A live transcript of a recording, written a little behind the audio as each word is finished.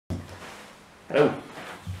Hello.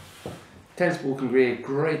 Tennis ball can be a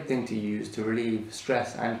great thing to use to relieve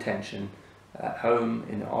stress and tension at home,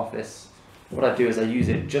 in the office. What I do is I use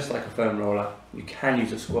it just like a foam roller. You can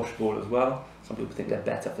use a squash ball as well. Some people think they're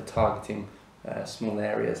better for targeting small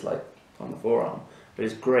areas like on the forearm, but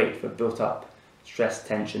it's great for built up stress,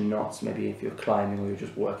 tension, knots. Maybe if you're climbing or you're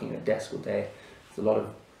just working at a desk all day, there's a lot of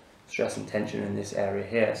stress and tension in this area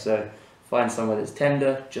here. So find somewhere that's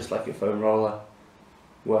tender, just like your foam roller.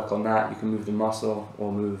 Work on that. You can move the muscle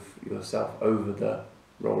or move yourself over the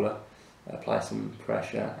roller, apply some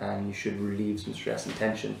pressure, and you should relieve some stress and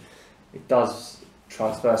tension. It does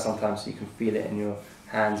transfer sometimes, so you can feel it in your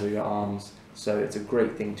hands or your arms, so it's a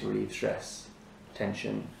great thing to relieve stress,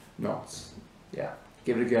 tension, knots. Yeah,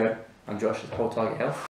 give it a go. I'm Josh at Whole Target Health.